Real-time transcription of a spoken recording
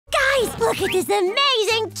Guys, look at this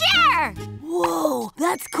amazing chair! Whoa,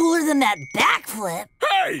 that's cooler than that backflip.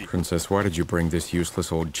 Hey! Princess, why did you bring this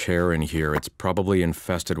useless old chair in here? It's probably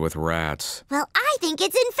infested with rats. Well, I think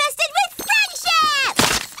it's infested with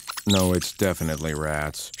friendship! No, it's definitely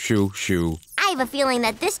rats. Shoo, shoo. I have a feeling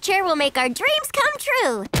that this chair will make our dreams come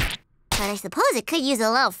true. But I suppose it could use a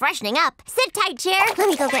little freshening up. Sit tight, chair. Let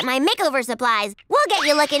me go get my makeover supplies. We'll get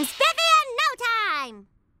you looking spiffy in no time.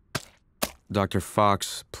 Dr.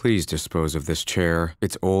 Fox, please dispose of this chair.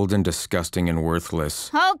 It's old and disgusting and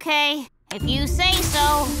worthless. Okay, if you say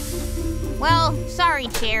so. Well, sorry,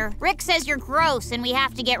 chair. Rick says you're gross and we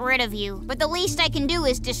have to get rid of you. But the least I can do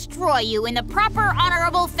is destroy you in the proper,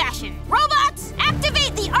 honorable fashion. Robots,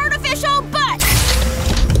 activate the artificial butt!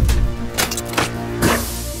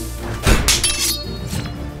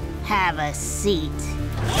 Have a seat.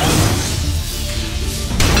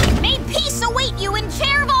 May peace await you in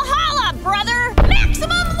Chair Valhalla, brother!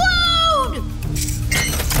 Maximum load!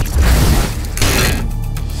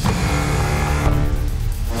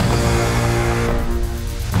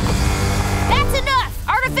 That's enough!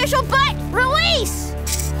 Artificial butt, release!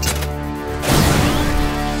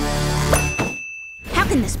 How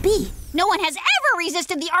can this be? No one has ever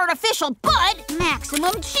resisted the artificial butt!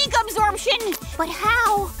 Maximum cheek absorption! But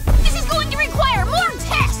how? This is going to require more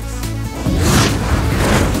tests!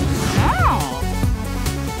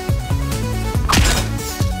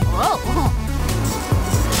 Whoa.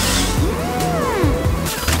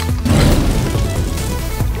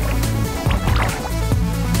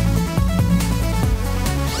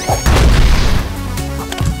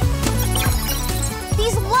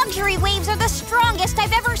 These luxury waves are the strongest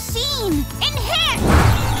I've ever seen. Enhance!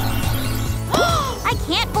 I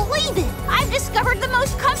can't believe it. I've discovered the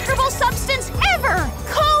most comfortable substance ever.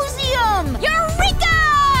 Cosium! Eureka!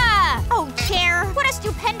 Oh, Chair, what a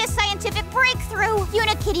stupendous scientific breakthrough!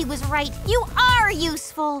 Unikitty was right. You are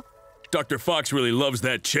useful. Dr. Fox really loves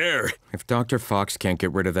that chair. If Dr. Fox can't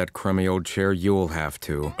get rid of that crummy old chair, you'll have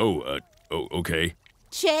to. Oh, okay.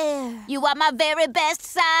 Chair, you are my very best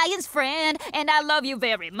science friend, and I love you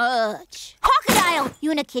very much. Hawkodile,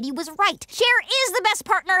 Unikitty was right. Chair is the best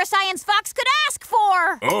partner a science fox could ask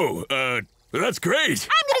for. Oh, that's great.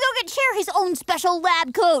 I'm gonna go get Chair his own special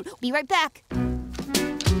lab coat. Be right back.